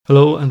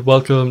Hello and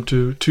welcome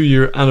to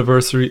 2-year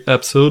anniversary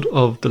episode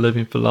of The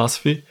Living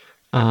Philosophy.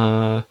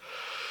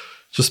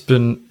 Just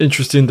been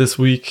interesting this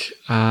week.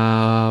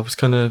 I was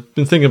been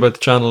thinking about the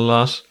channel a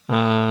lot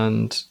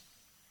and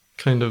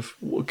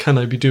what can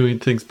I be doing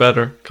things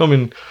better?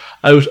 Coming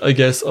out, I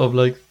guess, of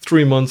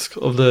 3 months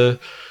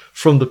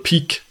from the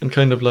peak and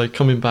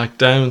coming back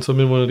down. So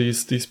I'm in one of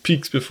these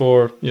peaks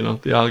before,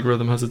 the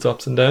algorithm has its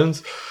ups and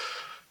downs.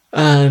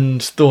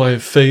 And though I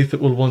have faith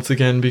it will once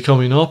again be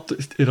coming up,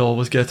 it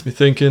always gets me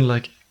thinking,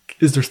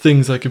 is there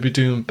things I could be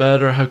doing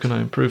better? How can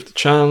I improve the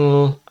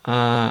channel?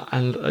 I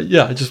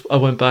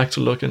went back to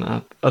looking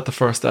at the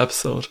first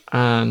episode,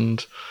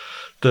 and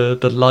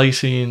the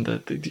lighting,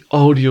 the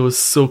audio is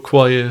so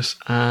quiet,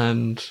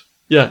 and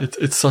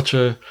it's such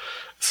a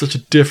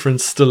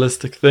different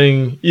stylistic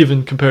thing,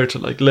 even compared to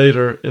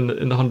later in the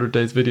 100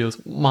 days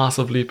videos.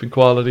 Massive leap in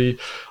quality.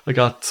 I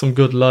got some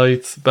good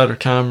lights, better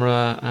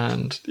camera,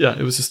 and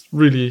it was just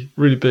really,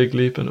 really big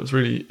leap, and it was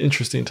really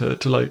interesting to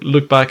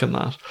look back on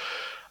that.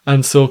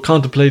 And so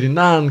contemplating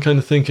that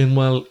and thinking,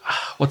 well,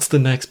 what's the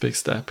next big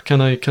step?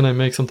 Can I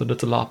make something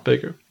that's a lot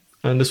bigger?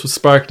 And this was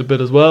sparked a bit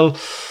as well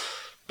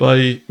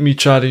by me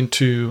chatting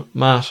to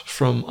Matt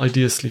from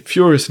Ideas Sleep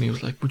Furious, and he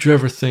was like, would you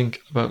ever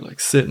think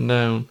about sitting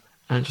down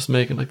and just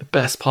making the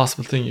best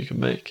possible thing you can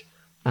make,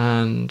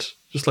 and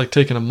just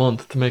taking a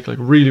month to make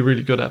really,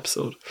 really good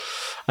episode.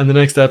 And the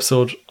next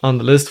episode on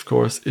the list, of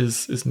course,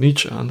 is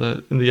Nietzsche in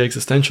the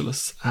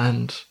Existentialists.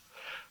 And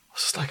I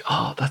was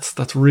just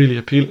that's really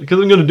appealing, because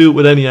I'm going to do it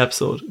with any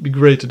episode. It'd be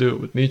great to do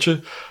it with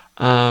Nietzsche,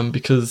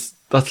 because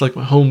that's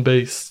my home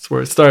base. It's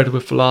where it started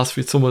with philosophy.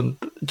 It's someone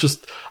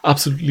just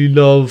absolutely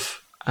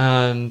love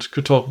and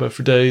could talk about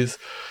for days.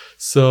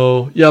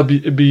 So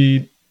it'd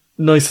be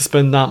nice to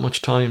spend that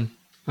much time.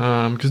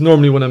 Because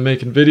normally when I'm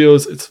making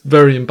videos, it's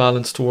very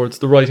imbalanced towards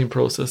the writing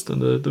process and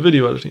the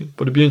video editing.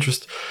 But it'd be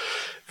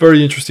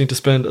very interesting to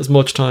spend as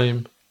much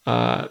time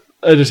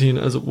editing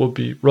as it would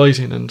be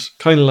writing, and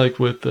like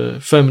with the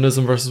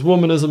feminism versus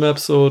womanism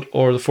episode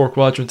or the 4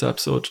 quadrants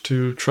episode,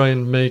 to try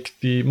and make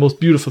the most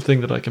beautiful thing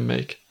that I can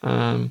make,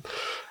 and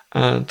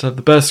to have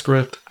the best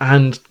script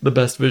and the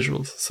best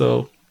visuals.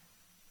 So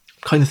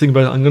thinking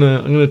about it, I'm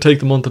gonna take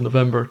the month of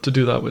November to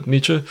do that with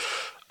Nietzsche,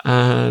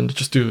 and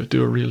just do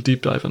a real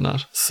deep dive on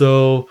that.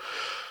 So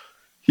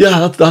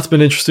that's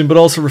been interesting, but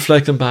also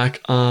reflecting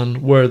back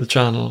on where the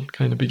channel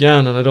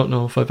began. And I don't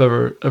know if I've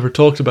ever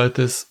talked about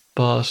this,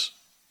 but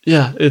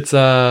it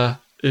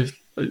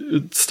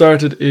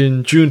started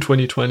in June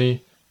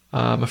 2020.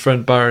 My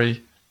friend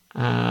Barry,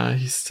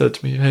 he said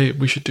to me, hey,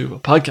 we should do a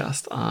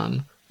podcast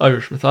on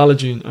Irish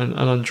mythology and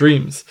on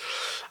dreams.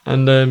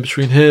 And then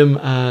between him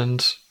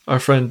and our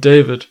friend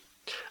David,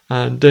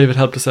 and David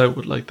helped us out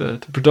with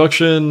the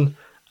production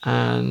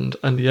and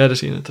the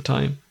editing at the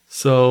time.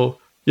 So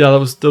that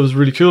was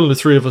really cool. And the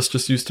three of us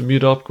just used to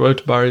meet up, go out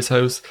to Barry's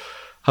house,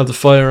 have the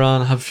fire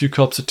on, have a few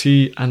cups of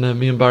tea, and then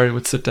me and Barry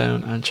would sit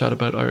down and chat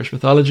about Irish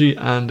mythology,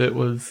 and it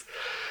was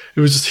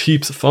just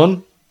heaps of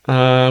fun.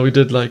 We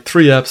did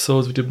 3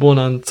 episodes. We did one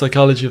on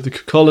psychology of the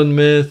Cuchulainn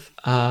myth,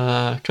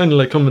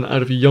 coming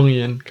out of a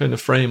Jungian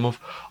frame of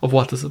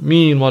what does it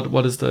mean,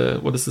 what is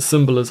the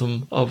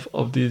symbolism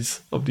of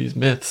these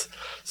myths.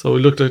 So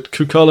we looked at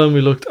Cuchulainn, we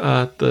looked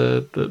at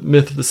the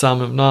myth of the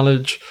Salmon of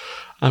Knowledge,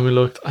 and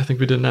I think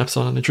we did an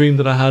episode on a dream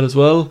that I had as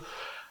well.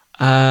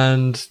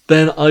 And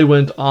then I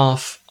went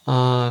off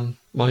on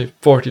my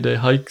 40-day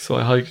hike. So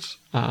I hiked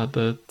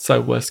the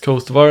southwest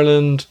coast of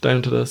Ireland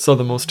down to the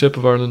southernmost tip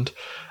of Ireland,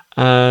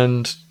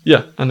 and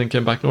then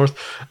came back north.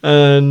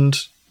 And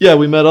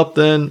we met up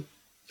then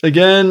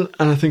again,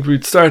 and I think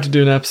we'd started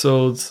doing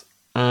episodes,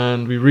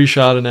 and we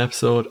reshot an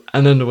episode,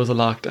 and then there was a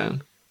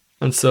lockdown.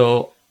 And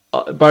so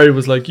Barry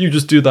was like, you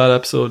just do that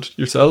episode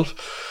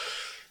yourself.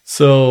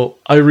 So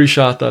I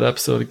reshot that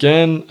episode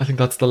again. I think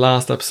that's the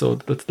last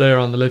episode that's there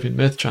on the Living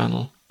Myth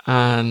channel.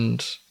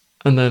 And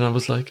then I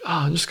was like,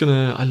 I'm just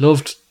I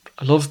loved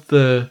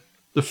the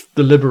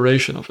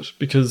liberation of it,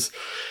 because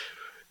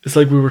it's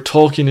we were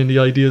talking and the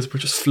ideas were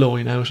just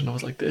flowing out, and I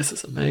was like, this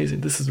is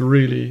amazing. This is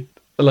really,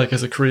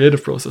 as a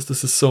creative process,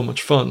 this is so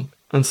much fun.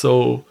 And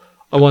so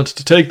I wanted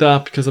to take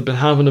that, because I've been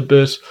having a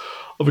bit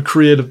of a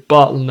creative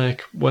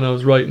bottleneck when I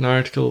was writing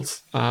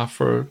articles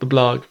for the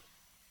blog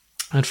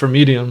and for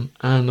Medium,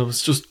 and I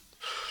just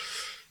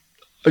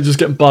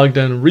getting bogged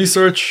down in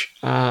research,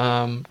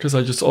 because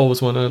I just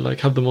always want to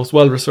have the most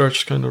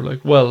well-researched,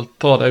 well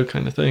thought out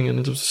thing. And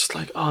it was just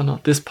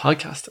this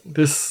podcasting,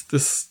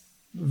 this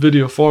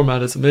video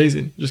format is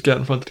amazing. You just get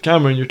in front of the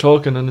camera and you're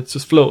talking, and it's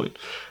just flowing.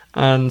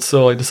 And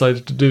so I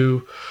decided to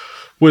do,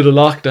 with a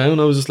lockdown,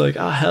 I was just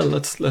hell,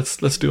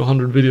 let's do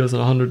 100 videos in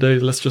 100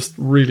 days. Let's just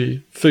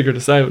really figure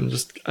this out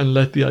and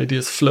let the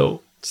ideas flow.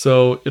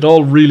 So it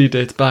all really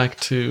dates back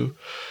to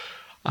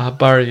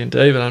Barry and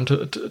David, and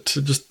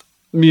to just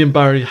me and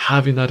Barry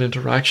having that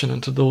interaction,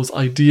 and to those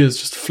ideas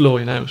just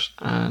flowing out.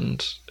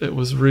 And it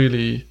was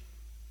really,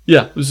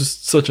 it was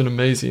just such an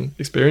amazing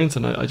experience.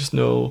 And I just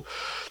know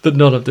that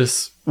none of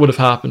this would have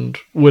happened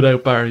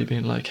without Barry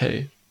being like,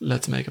 hey,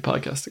 let's make a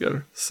podcast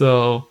together.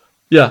 So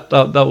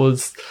that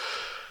was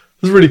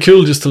was really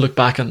cool just to look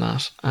back on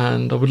that,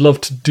 and I would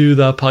love to do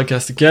that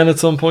podcast again at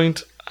some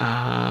point.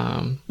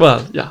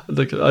 Well, yeah,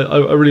 like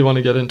I really want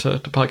to get into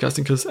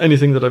podcasting, because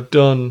anything that I've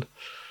done,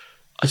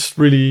 I just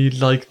really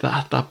like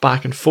that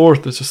back and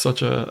forth. There's just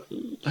such a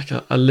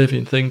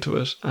living thing to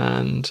it,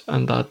 and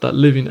that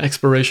living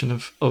exploration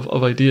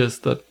of ideas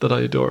that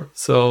I adore.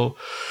 So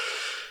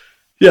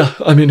yeah,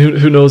 I mean,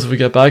 who knows if we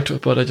get back to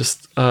it, but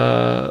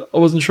I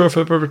wasn't sure if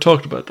I've ever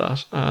talked about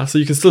that. So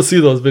you can still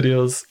see those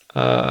videos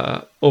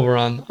over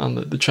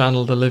on the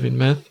channel, The Living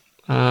Myth.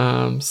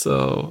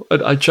 So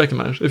I'd check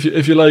them out.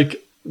 If you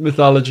like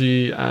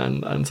mythology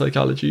and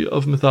psychology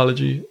of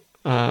mythology,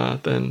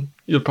 then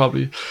you'll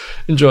probably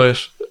enjoy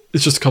it.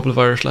 It's just a couple of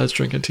Irish lads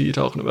drinking tea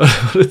talking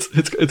about it.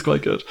 It's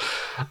quite good,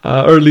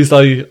 or at least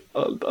I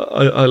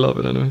love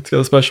it anyway. It's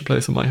got a special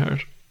place in my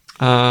heart.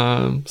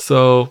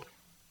 So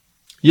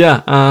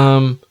yeah,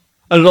 and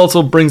it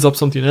also brings up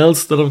something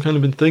else that I've kind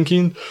of been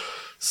thinking.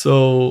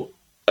 So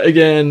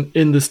again,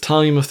 in this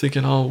time of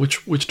thinking, oh,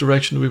 which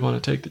direction do we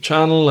want to take the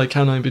channel? Like,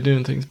 can I be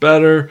doing things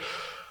better?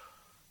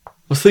 I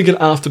was thinking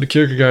after the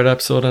Kierkegaard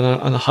episode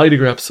and the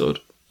Heidegger episode,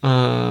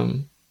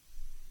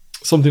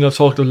 something I've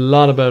talked a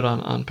lot about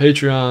on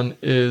Patreon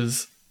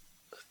is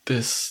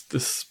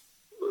this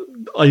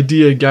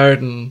idea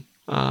garden,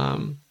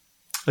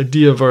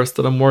 idea verse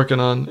that I'm working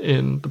on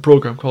in the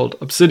program called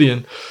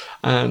Obsidian,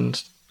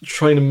 and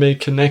trying to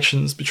make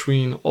connections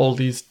between all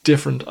these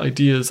different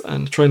ideas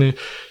and trying to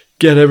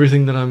get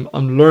everything that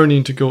I'm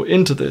learning to go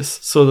into this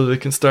so that they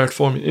can start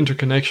forming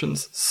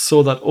interconnections,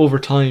 so that over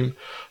time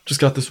I've just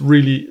got this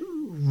really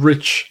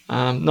rich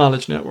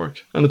knowledge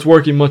network, and it's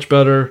working much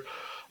better.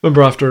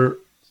 Remember, after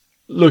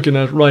looking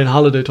at Ryan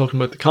Holiday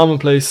talking about the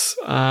Commonplace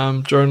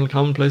journal,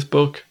 Commonplace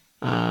book,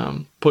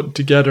 putting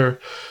together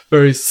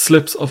various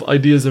slips of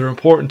ideas that are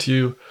important to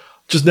you,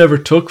 just never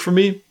took for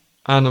me.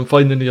 And I'm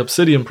finding the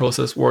Obsidian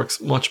process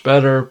works much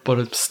better, but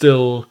it's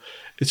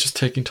just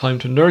taking time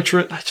to nurture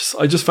it.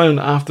 I just found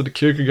after the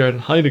Kierkegaard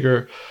and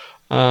Heidegger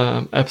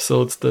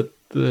episodes that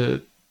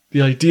the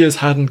ideas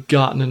hadn't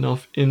gotten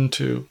enough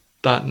into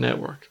that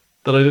network,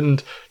 that I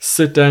didn't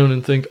sit down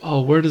and think, oh,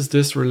 where does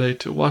this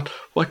relate to? What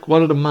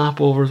are the map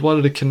overs? What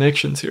are the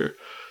connections here?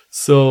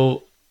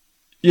 So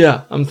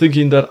yeah, I'm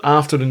thinking that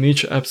after the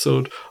Nietzsche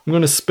episode, I'm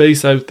going to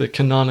space out the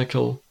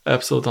canonical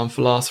episodes on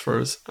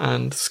philosophers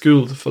and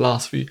schools of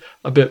philosophy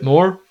a bit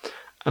more.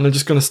 And I'm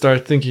just going to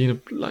start thinking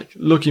of, like,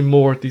 looking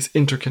more at these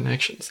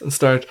interconnections and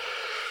start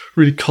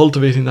really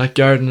cultivating that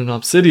garden in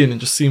Obsidian and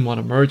just seeing what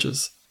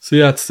emerges. So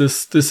yeah, it's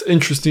this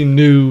interesting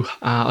new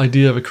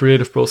idea of a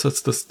creative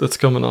process that's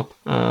coming up.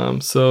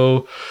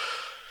 So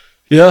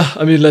yeah,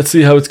 I mean, let's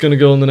see how it's going to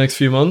go in the next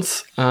few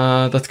months.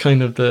 That's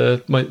kind of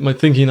my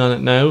thinking on it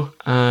now,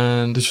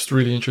 and it's just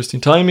really interesting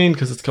timing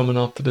because it's coming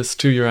up to this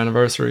 2-year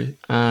anniversary,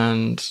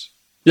 and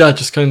yeah,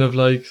 just kind of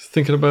like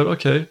thinking about,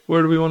 okay,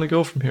 where do we want to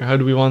go from here? How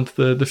do we want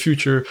the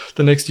future,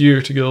 the next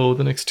year to go,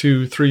 the next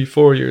 2, 3,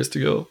 4 years to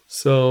go?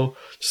 So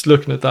just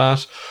looking at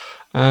that,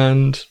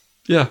 and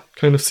yeah,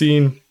 kind of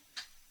seeing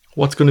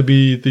what's going to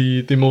be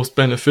the most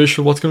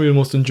beneficial, what's going to be the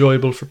most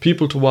enjoyable for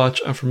people to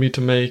watch and for me to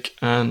make,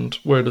 and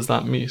where does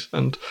that meet?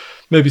 And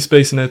maybe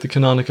spacing out the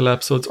canonical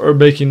episodes, or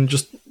taking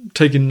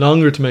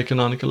longer to make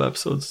canonical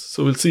episodes.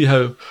 So we'll see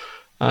how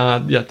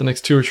the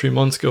next 2 or 3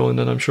 months go, and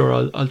then I'm sure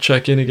I'll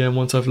check in again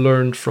once I've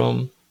learned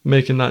from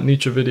making that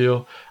Nietzsche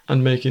video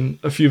and making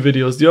a few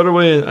videos the other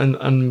way,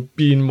 and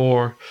being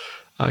more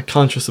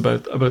conscious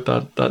about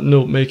that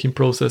note making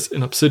process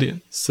in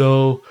Obsidian.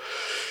 So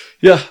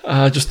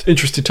yeah, just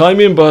interesting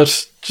timing,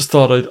 but just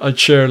thought I'd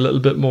share a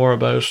little bit more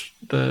about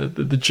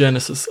the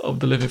genesis of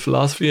the living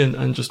philosophy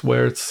and just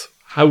where it's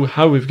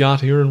how we've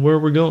got here and where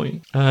we're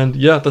going. And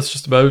yeah, that's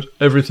just about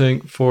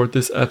everything for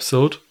this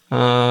episode.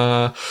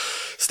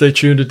 Stay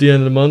tuned at the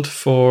end of the month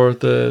for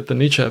the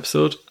Nietzsche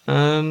episode.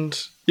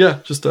 And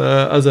yeah, just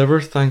as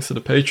ever, thanks to the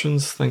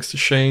patrons, thanks to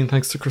Shane,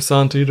 thanks to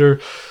Croissant Eater,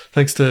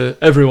 thanks to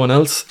everyone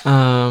else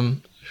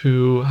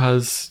who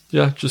has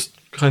just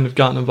kind of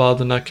gotten involved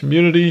in that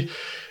community.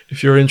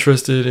 If you're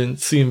interested in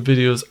seeing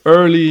videos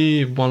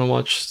early, want to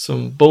watch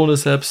some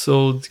bonus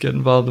episodes, get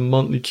involved in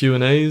monthly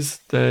Q&As,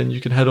 then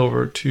you can head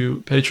over to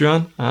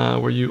Patreon,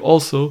 where you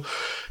also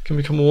can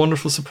become a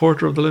wonderful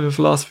supporter of the living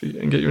philosophy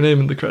and get your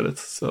name in the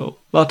credits. So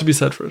a lot to be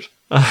said for it.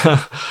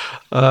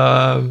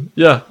 And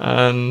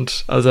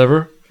as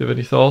ever, if you have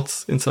any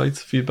thoughts,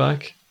 insights,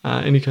 feedback,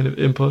 any kind of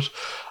input,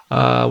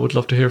 would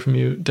love to hear from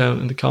you down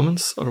in the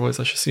comments.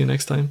 Otherwise, I shall see you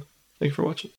next time. Thank you for watching.